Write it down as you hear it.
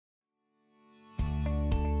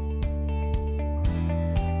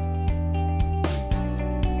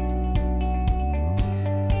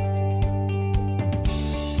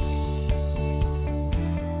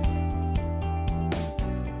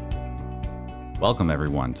Welcome,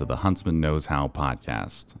 everyone, to the Huntsman Knows How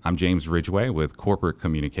podcast. I'm James Ridgway with Corporate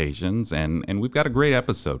Communications, and we've got a great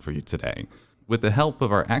episode for you today. With the help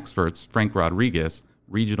of our experts, Frank Rodriguez,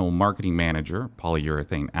 Regional Marketing Manager,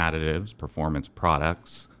 Polyurethane Additives, Performance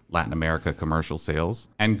Products, Latin America Commercial Sales,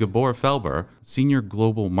 and Gabor Felber, Senior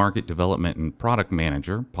Global Market Development and Product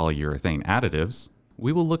Manager, Polyurethane Additives,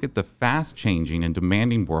 we will look at the fast-changing and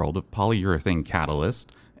demanding world of polyurethane catalysts,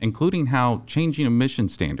 including how changing emission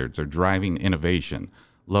standards are driving innovation,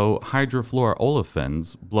 low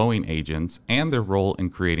hydrofluoroolefins, blowing agents, and their role in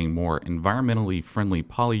creating more environmentally friendly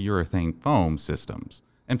polyurethane foam systems.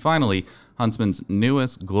 And finally, Huntsman's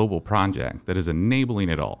newest global project that is enabling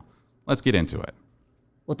it all. Let's get into it.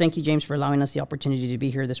 Well, thank you, James, for allowing us the opportunity to be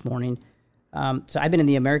here this morning. So I've been in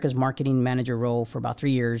the Americas marketing manager role for about 3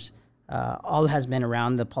 years. All has been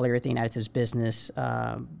around the polyurethane additives business,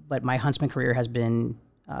 but my Huntsman career has been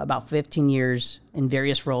about 15 years in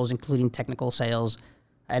various roles, including technical sales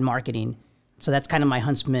and marketing. So that's kind of my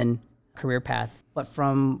Huntsman career path. But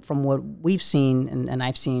from what we've seen and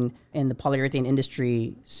I've seen in the polyurethane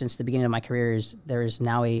industry since the beginning of my career is there is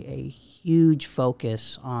now a huge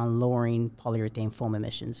focus on lowering polyurethane foam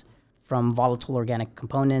emissions from volatile organic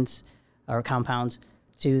components or compounds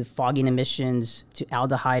to fogging emissions to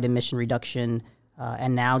aldehyde emission reduction.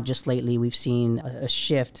 And now just lately we've seen a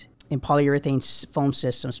shift in polyurethane foam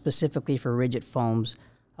systems, specifically for rigid foams,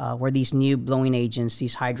 where these new blowing agents,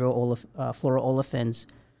 these hydrofluoroolefins,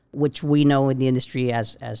 which we know in the industry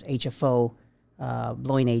as HFO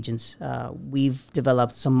blowing agents, we've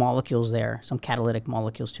developed some molecules there, some catalytic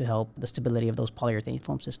molecules to help the stability of those polyurethane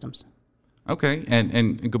foam systems. Okay,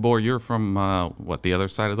 and Gabor, you're from the other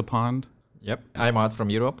side of the pond? Yep, I'm out from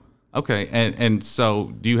Europe. Okay, and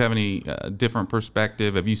so do you have any different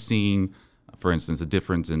perspective? Have you seen, for instance, a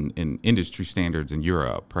difference in industry standards in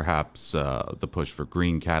Europe, perhaps the push for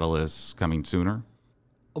green catalysts coming sooner?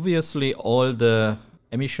 Obviously, all the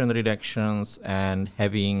emission reductions and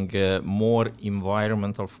having a more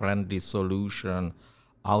environmental friendly solution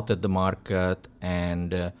out at the market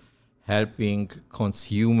and helping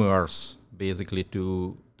consumers basically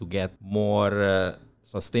to get more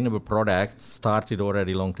sustainable products started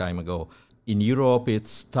already a long time ago. In Europe, it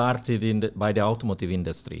started by the automotive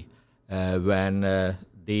industry when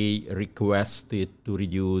they requested to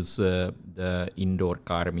reduce the indoor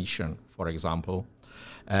car emission, for example.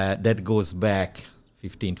 That goes back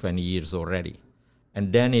 15, 20 years already.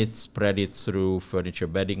 And then it spread it through furniture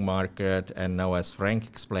bedding market. And now, as Frank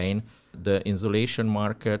explained, the insulation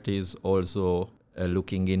market is also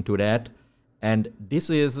looking into that. And this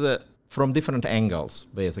is from different angles,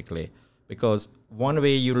 basically. Because one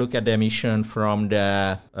way you look at the emission from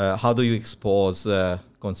the how do you expose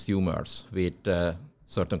consumers with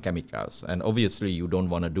certain chemicals. And obviously, you don't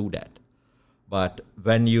want to do that. But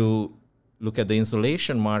when you look at the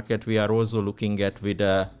insulation market, we are also looking at with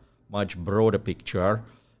a much broader picture.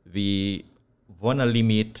 We want to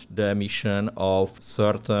limit the emission of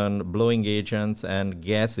certain blowing agents and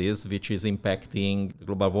gases, which is impacting the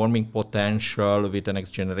global warming potential with the next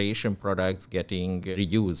generation products getting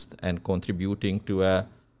reduced and contributing to a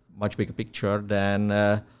much bigger picture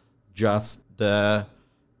than just the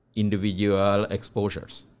individual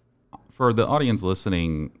exposures. For the audience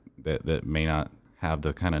listening that may not have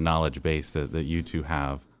the kind of knowledge base that you two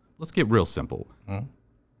have, let's get real simple. When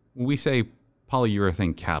we say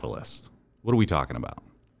polyurethane catalyst, what are we talking about?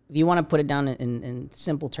 If you want to put it down in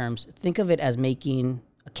simple terms, think of it as making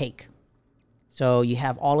a cake. So you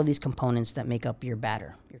have all of these components that make up your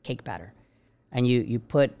batter, your cake batter. And you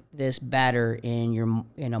put this batter in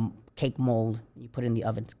a cake mold, you put it in the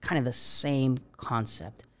oven. It's kind of the same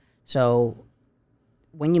concept. So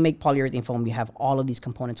when you make polyurethane foam, you have all of these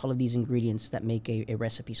components, all of these ingredients that make a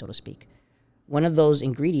recipe, so to speak. One of those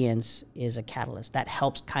ingredients is a catalyst that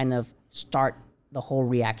helps kind of start the whole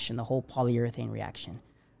reaction, the whole polyurethane reaction.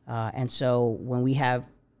 And so when we have,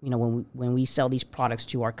 when we sell these products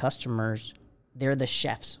to our customers, they're the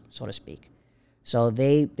chefs, so to speak. So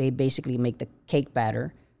they basically make the cake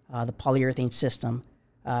batter, the polyurethane system,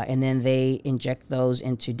 and then they inject those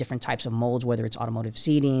into different types of molds, whether it's automotive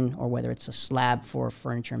seating or whether it's a slab for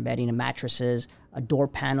furniture and bedding and mattresses, a door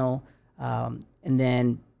panel, and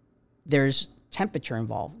then there's temperature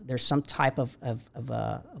involved. There's some type of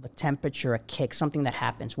a temperature, a kick, something that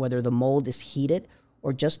happens, whether the mold is heated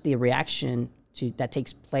or just the reaction that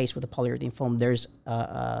takes place with the polyurethane foam. There's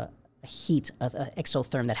a heat, an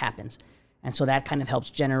exotherm that happens. And so that kind of helps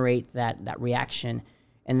generate that reaction.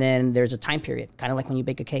 And then there's a time period, kind of like when you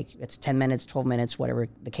bake a cake. It's 10 minutes, 12 minutes, whatever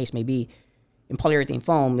the case may be. In polyurethane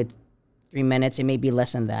foam, it's 3 minutes. It may be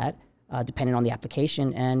less than that, depending on the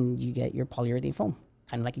application, and you get your polyurethane foam.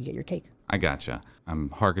 kind of like you get your cake. I gotcha. I'm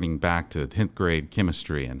hearkening back to 10th grade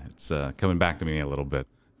chemistry, and it's coming back to me a little bit.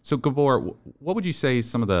 So, Gabor, what would you say is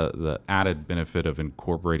some of the added benefit of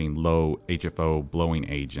incorporating low HFO blowing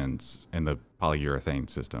agents in the polyurethane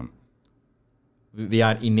system? We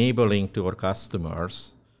are enabling to our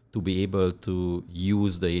customers to be able to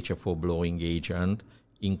use the HFO blowing agent,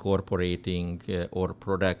 incorporating our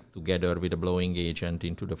product together with the blowing agent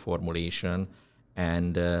into the formulation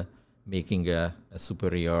and making a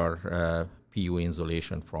superior PU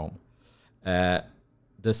insulation foam.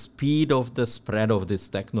 The speed of the spread of this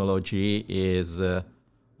technology is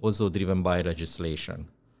also driven by legislation.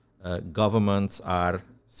 Governments are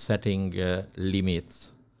setting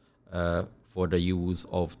limits for the use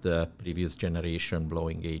of the previous generation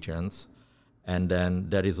blowing agents. And then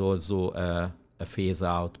there is also a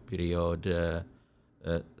phase-out period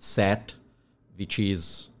set, which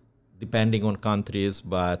is depending on countries,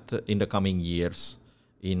 but in the coming years.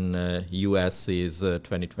 In US is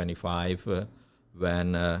 2025,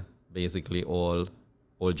 when basically all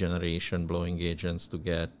generation blowing agents to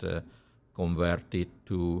get converted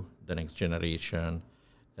to the next generation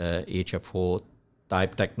HFO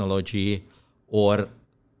type technology, or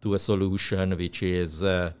to a solution which is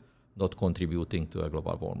not contributing to a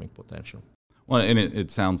global warming potential. Well, and it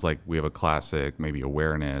sounds like we have a classic maybe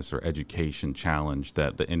awareness or education challenge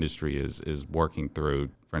that the industry is working through.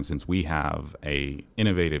 For instance, we have a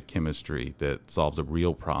innovative chemistry that solves a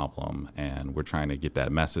real problem, and we're trying to get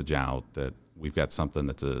that message out that we've got something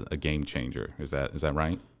that's a game changer. Is that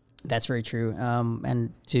right? That's very true.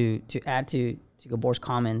 And to add to Gabor's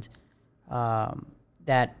comment,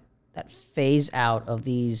 that phase out of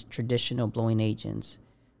these traditional blowing agents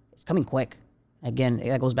is coming quick. Again,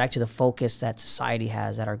 that goes back to the focus that society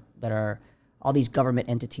has, that are all these government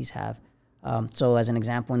entities have. So as an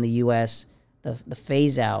example, in the U.S., the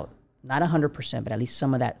phase out, not 100%, but at least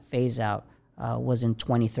some of that phase out was in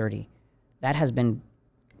 2030. That has been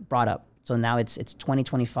brought up. So now it's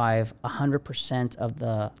 2025. 100% of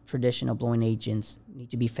the traditional blowing agents need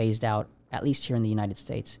to be phased out, at least here in the United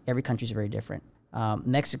States. Every country is very different.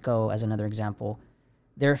 Mexico, as another example,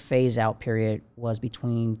 their phase out period was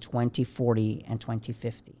between 2040 and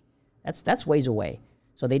 2050. That's ways away.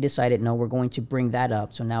 So they decided, no, we're going to bring that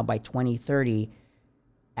up. So now by 2030,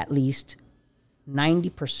 at least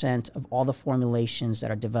 90% of all the formulations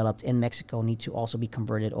that are developed in Mexico need to also be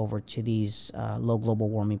converted over to these low global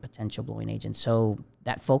warming potential blowing agents. So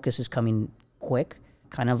that focus is coming quick,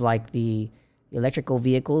 kind of like the electrical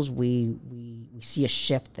vehicles. We see a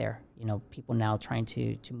shift there. You know, people now trying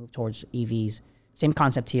to move towards EVs. Same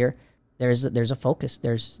concept here. There's a focus.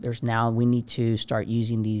 There's now we need to start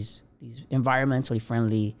using these environmentally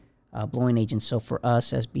friendly blowing agents. So for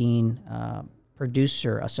us as being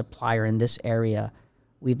producer, a supplier in this area,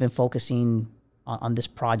 we've been focusing on this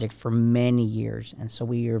project for many years. And so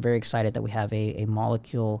we are very excited that we have a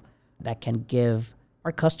molecule that can give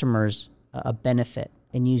our customers a benefit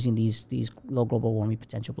in using these low global warming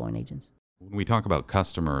potential blowing agents. When we talk about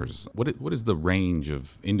customers, what is the range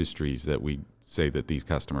of industries that we say that these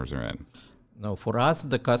customers are in? No, for us,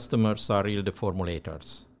 the customers are really the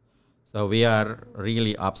formulators. So we are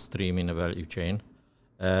really upstream in the value chain.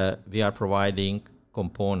 We are providing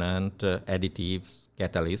component additives,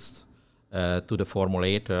 catalysts to the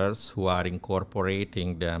formulators who are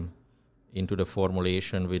incorporating them into the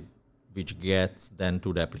formulation which gets then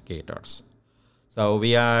to the applicators. So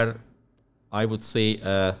we are, I would say,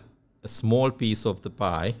 a small piece of the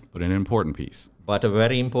pie. But an important piece. But a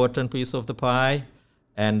very important piece of the pie.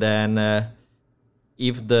 And then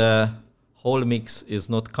if the whole mix is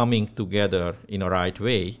not coming together in a right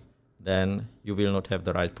way, then you will not have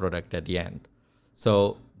the right product at the end.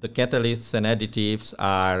 So the catalysts and additives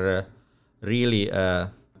are really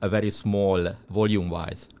a very small,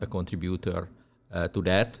 volume-wise, a contributor to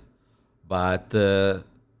that. But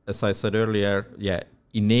as I said earlier,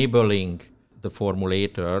 enabling the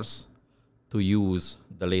formulators to use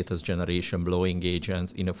the latest generation blowing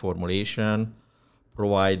agents in a formulation,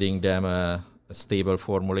 providing them a stable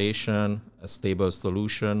formulation, a stable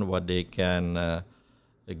solution, what they can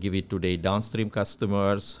give it to their downstream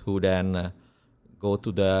customers, who then go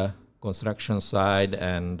to the construction side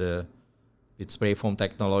and with spray foam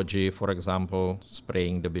technology, for example,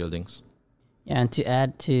 spraying the buildings. Yeah, and to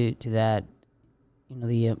add to that, you know,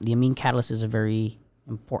 the amine catalyst is a very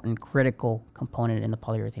important, critical component in the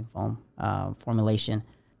polyurethane foam formulation.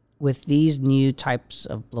 With these new types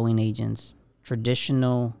of blowing agents,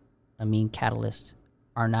 traditional amine catalysts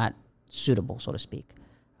are not suitable, so to speak.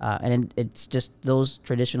 And it's just those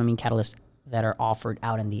traditional amine catalysts that are offered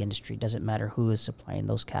out in the industry. Doesn't matter who is supplying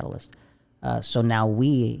those catalysts. So now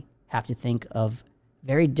we have to think of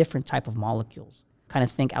very different type of molecules. Kind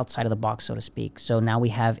of think outside of the box, so to speak. So now we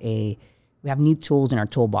have new tools in our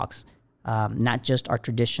toolbox, not just our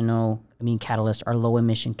traditional amine catalyst, our low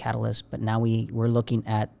emission catalyst, but now we're looking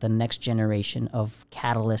at the next generation of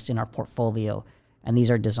catalyst in our portfolio. And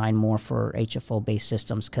these are designed more for HFO based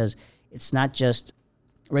systems, because it's not just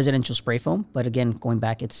residential spray foam, but again, going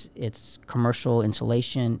back, it's commercial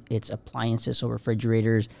insulation, it's appliances, so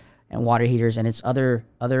refrigerators and water heaters, and it's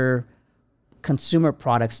other consumer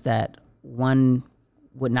products that one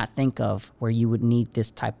would not think of where you would need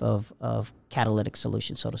this type of catalytic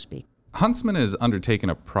solution, so to speak. Huntsman has undertaken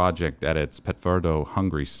a project at its Petfurdo,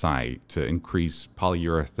 Hungary site to increase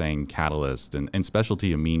polyurethane catalyst and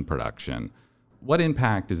specialty amine production. What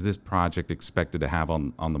impact is this project expected to have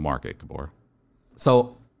on the market, Gabor?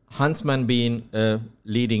 So Huntsman been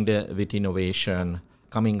leading with innovation,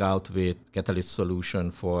 coming out with catalyst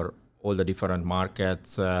solution for all the different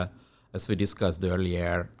markets, as we discussed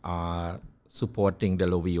earlier, supporting the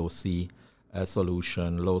low VOC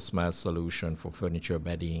solution, low smell solution for furniture,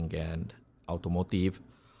 bedding, and automotive.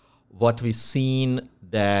 What we've seen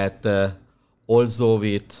that also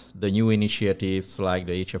with the new initiatives like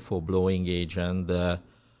the HFO blowing agent, the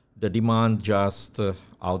demand just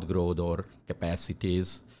outgrowed our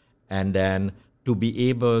capacities. And then to be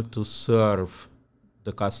able to serve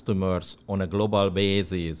the customers on a global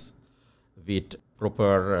basis with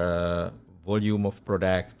proper volume of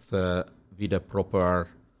products, with a proper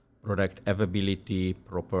product availability,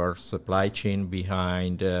 proper supply chain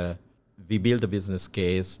behind, we build a business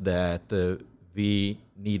case that we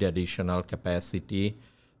need additional capacity,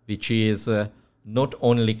 which is not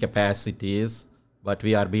only capacities, but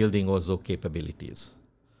we are building also capabilities.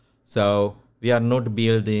 So we are not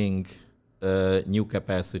building new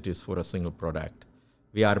capacities for a single product.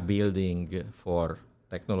 We are building for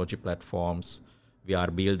technology platforms. We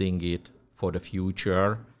are building it for the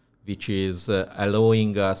future, which is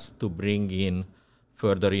allowing us to bring in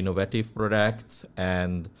further innovative products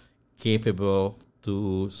and capable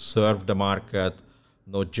to serve the market,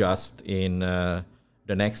 not just in the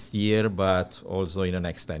next year, but also in the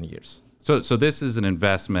next 10 years. So this is an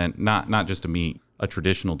investment, not just to meet a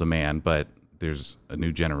traditional demand, but there's a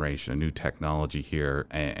new generation, a new technology here,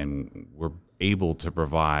 and we're able to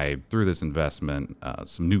provide, through this investment,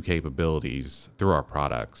 some new capabilities through our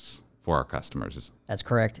products for our customers. That's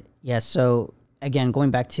correct. Yes. So again,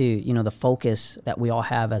 going back to, the focus that we all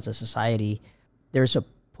have as a society, there's a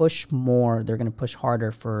push more, they're going to push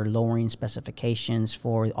harder for lowering specifications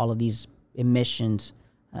for all of these emissions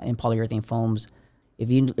in polyurethane foams. If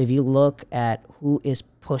you look at who is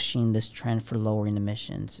pushing this trend for lowering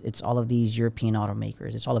emissions, it's all of these European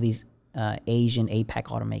automakers. It's all of these Asian APAC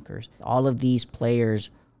automakers. All of these players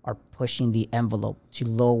are pushing the envelope to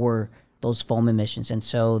lower those foam emissions. And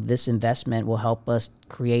so this investment will help us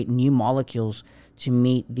create new molecules to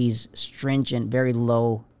meet these stringent, very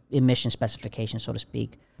low emission specifications, so to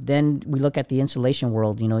speak. Then we look at the insulation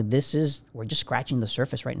world. We're just scratching the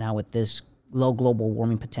surface right now with this low global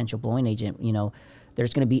warming potential blowing agent.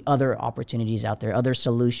 There's going to be other opportunities out there, other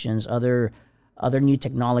solutions, other new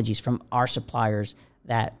technologies from our suppliers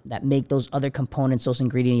that make those other components, those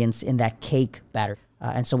ingredients in that cake batter.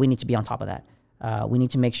 And so we need to be on top of that. We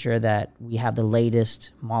need to make sure that we have the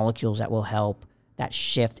latest molecules that will help that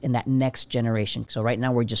shift in that next generation. So right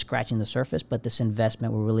now we're just scratching the surface, but this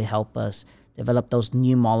investment will really help us develop those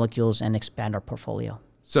new molecules and expand our portfolio.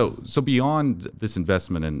 So beyond this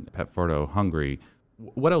investment in Petfurdo, Hungary,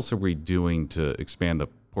 what else are we doing to expand the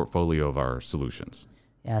portfolio of our solutions?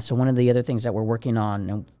 Yeah, so one of the other things that we're working on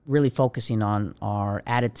and really focusing on are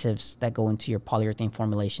additives that go into your polyurethane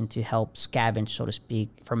formulation to help scavenge, so to speak,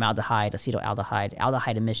 formaldehyde, acetaldehyde,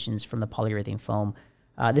 aldehyde emissions from the polyurethane foam.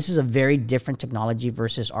 This is a very different technology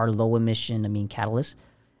versus our low emission amine catalyst.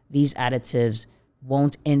 These additives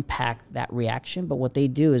won't impact that reaction, but what they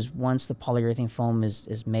do is once the polyurethane foam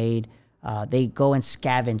is made, they go and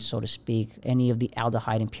scavenge, so to speak, any of the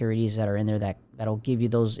aldehyde impurities that are in there that'll give you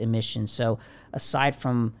those emissions. So aside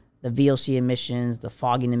from the VOC emissions, the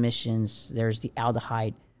fogging emissions, there's the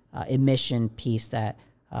aldehyde emission piece that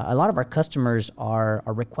a lot of our customers are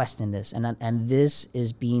requesting this. And this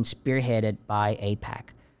is being spearheaded by APAC.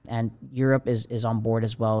 And Europe is on board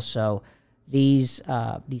as well. So these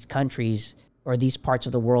countries or these parts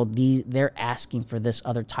of the world, they're asking for this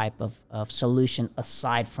other type of solution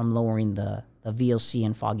aside from lowering the VOC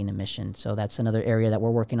and fogging emissions. So that's another area that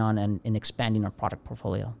we're working on and expanding our product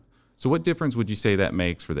portfolio. So what difference would you say that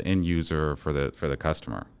makes for the end user, for the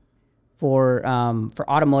customer? For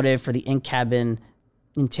automotive, for the in-cabin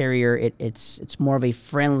interior, it's more of a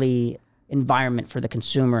friendly environment for the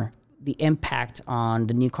consumer. the impact on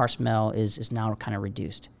the new car smell is now kind of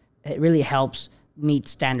reduced. It really helps meet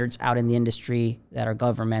standards out in the industry that our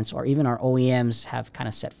governments or even our OEMs have kind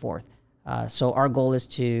of set forth. So our goal is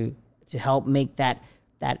to help make that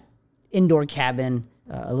indoor cabin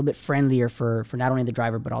a little bit friendlier for not only the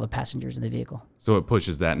driver but all the passengers in the vehicle. So it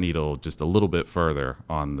pushes that needle just a little bit further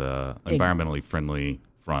on the environmentally friendly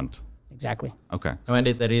front. Exactly. Okay. I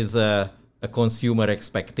mean, there is a consumer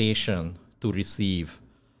expectation to receive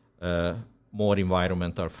more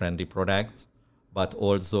environmental friendly products, but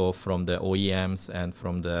also from the OEMs and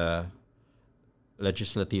from the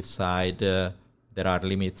legislative side, there are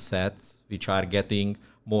limit sets which are getting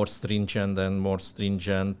more stringent and more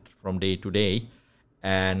stringent from day to day.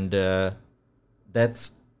 And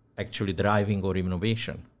that's actually driving our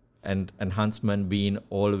innovation. And Huntsman being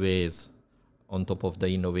always on top of the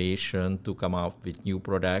innovation to come out with new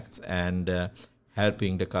products and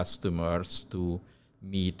helping the customers to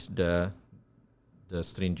meet the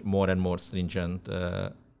more and more stringent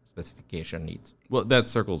specification needs. Well, that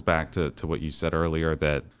circles back to what you said earlier,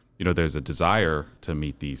 that there's a desire to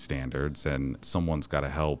meet these standards and someone's got to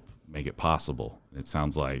help make it possible. It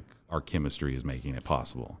sounds like our chemistry is making it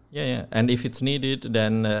possible. Yeah. And if it's needed,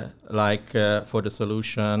 then for the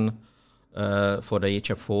solution for the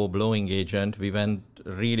HFO blowing agent,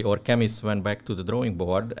 our chemists went back to the drawing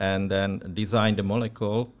board and then designed a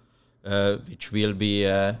molecule which will be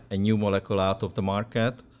a new molecule out of the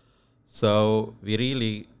market. So we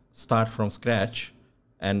really start from scratch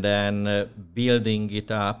and then building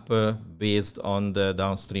it up based on the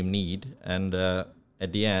downstream need, and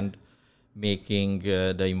at the end making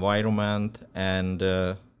the environment and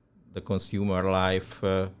the consumer life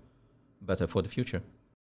better for the future.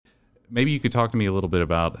 Maybe you could talk to me a little bit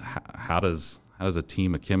about how does a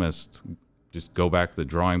team of chemists just go back to the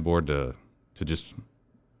drawing board to just,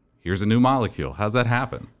 here's a new molecule. How's that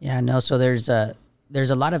happen? Yeah, no. So there's a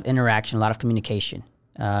lot of interaction, a lot of communication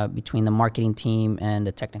between the marketing team and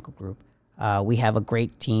the technical group. We have a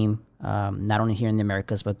great team, not only here in the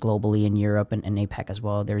Americas, but globally in Europe and APAC as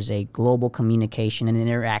well. There's a global communication and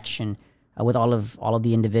interaction with all of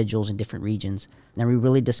the individuals in different regions. And we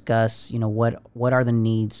really discuss, what are the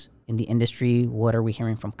needs in the industry? What are we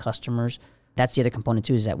hearing from customers? That's the other component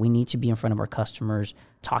too, is that we need to be in front of our customers,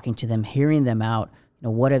 talking to them, hearing them out.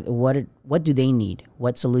 What do they need?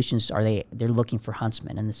 What solutions they're looking for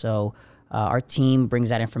Huntsman? And so our team brings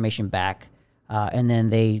that information back, and then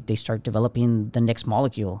they start developing the next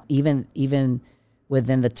molecule. Even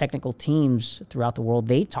within the technical teams throughout the world,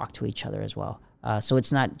 they talk to each other as well. So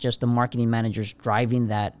it's not just the marketing managers driving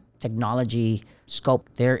that technology scope.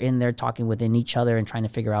 They're in there talking within each other and trying to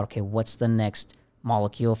figure out, okay, what's the next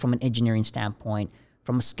molecule from an engineering standpoint,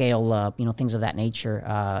 from a scale up, things of that nature.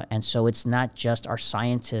 And so it's not just our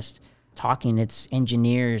scientists talking, it's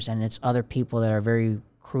engineers and it's other people that are very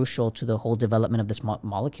crucial to the whole development of this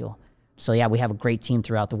molecule. So yeah, we have a great team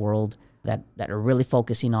throughout the world that are really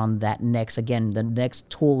focusing on the next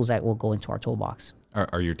tools that will go into our toolbox.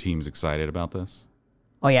 Are your teams excited about this?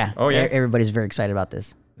 Oh yeah. Everybody's very excited about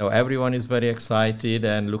this. No, everyone is very excited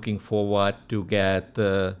and looking forward to get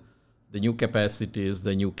the new capacities,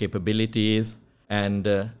 the new capabilities, and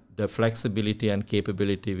the flexibility and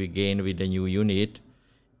capability we gain with the new unit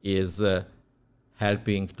is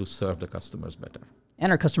helping to serve the customers better.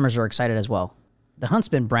 And our customers are excited as well. The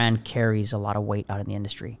Huntsman brand carries a lot of weight out in the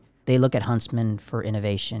industry. They look at Huntsman for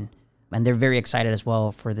innovation, and they're very excited as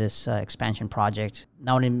well for this expansion project,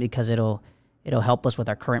 not only because it'll help us with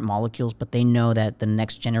our current molecules, but they know that the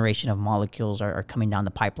next generation of molecules are coming down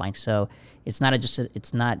the pipeline. So it's not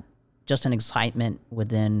just an excitement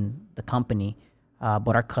within the company,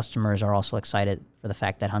 but our customers are also excited for the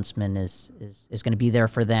fact that Huntsman is going to be there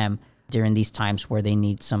for them during these times where they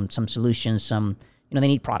need some solutions, they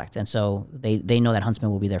need product. And so they know that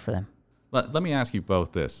Huntsman will be there for them. Let me ask you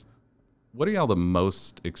both this. What are y'all the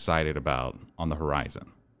most excited about on the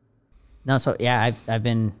horizon? No, so yeah, I've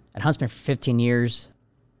been at Huntsman for 15 years,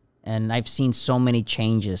 and I've seen so many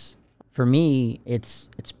changes. For me, it's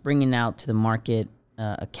bringing out to the market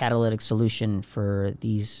a catalytic solution for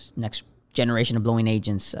these next generation of blowing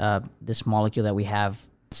agents, this molecule that we have.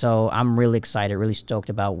 So I'm really excited, really stoked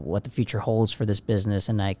about what the future holds for this business,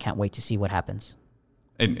 and I can't wait to see what happens.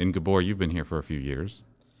 And Gabor, you've been here for a few years.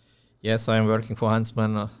 Yes, I'm working for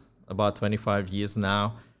Huntsman about 25 years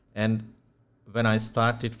now. And when I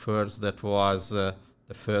started first, that was the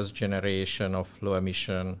first generation of low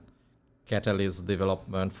emission catalyst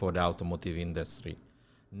development for the automotive industry.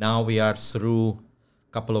 Now we are through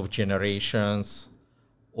a couple of generations.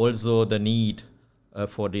 Also, the need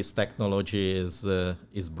for this technology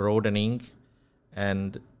is broadening,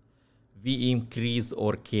 and we increased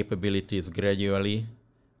our capabilities gradually,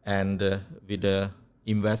 and with the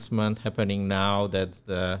investment happening now, that's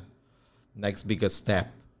the next biggest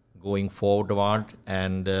step going forward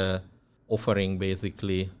and offering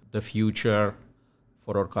basically the future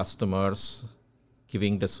for our customers,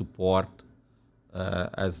 giving the support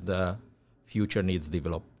as the future needs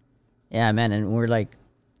develop. Yeah, man, and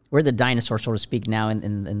we're the dinosaur, so to speak, now,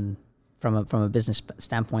 in from a business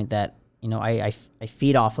standpoint. That I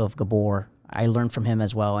feed off of Gabor. I learn from him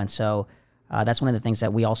as well, and so that's one of the things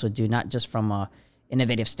that we also do, not just from a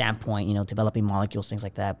innovative standpoint, developing molecules, things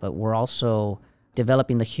like that, but we're also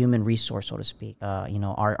developing the human resource, so to speak.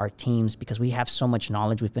 Our teams, because we have so much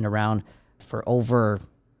knowledge. We've been around for over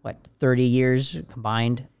 30 years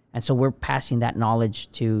combined. And so we're passing that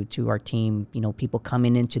knowledge to our team, people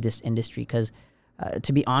coming into this industry. Because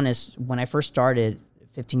to be honest, when I first started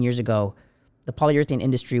 15 years ago, the polyurethane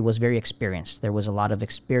industry was very experienced. There was a lot of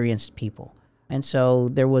experienced people. And so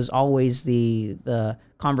there was always the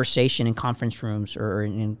conversation in conference rooms or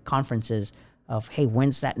in conferences of, hey,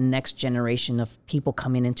 when's that next generation of people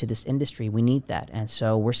coming into this industry? We need that. And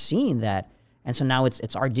so we're seeing that. And so now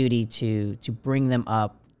it's our duty to bring them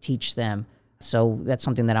up, teach them. So that's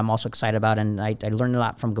something that I'm also excited about, and I learned a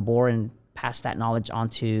lot from Gabor and passed that knowledge on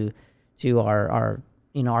to our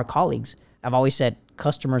colleagues. I've always said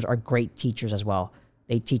customers are great teachers as well.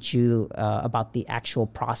 They teach you about the actual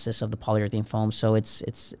process of the polyurethane foam. So it's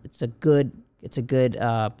a good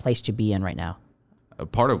place to be in right now. A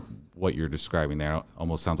part of what you're describing there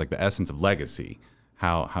almost sounds like the essence of legacy.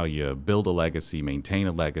 How you build a legacy, maintain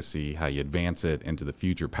a legacy, how you advance it into the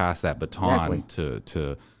future, pass that baton to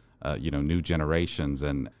new generations.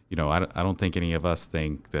 And I don't think any of us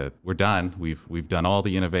think that we're done. We've done all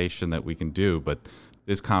the innovation that we can do, but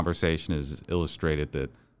this conversation has illustrated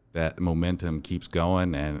that momentum keeps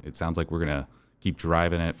going, and it sounds like we're going to keep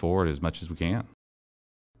driving it forward as much as we can.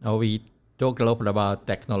 Now, we talked a lot about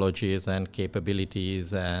technologies and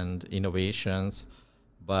capabilities and innovations,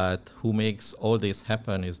 but who makes all this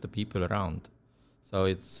happen is the people around. So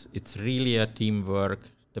it's really a teamwork,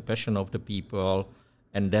 the passion of the people,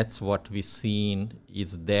 and that's what we've seen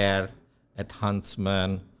is there at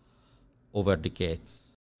Huntsman over decades.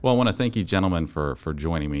 Well, I want to thank you, gentlemen, for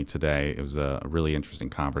joining me today. It was a really interesting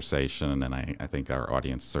conversation, and I think our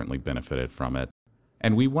audience certainly benefited from it.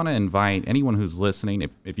 And we want to invite anyone who's listening,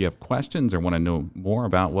 if you have questions or want to know more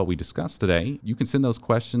about what we discussed today, you can send those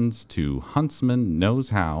questions to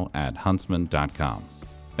huntsmanknowshow@huntsman.com.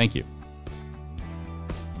 Thank you.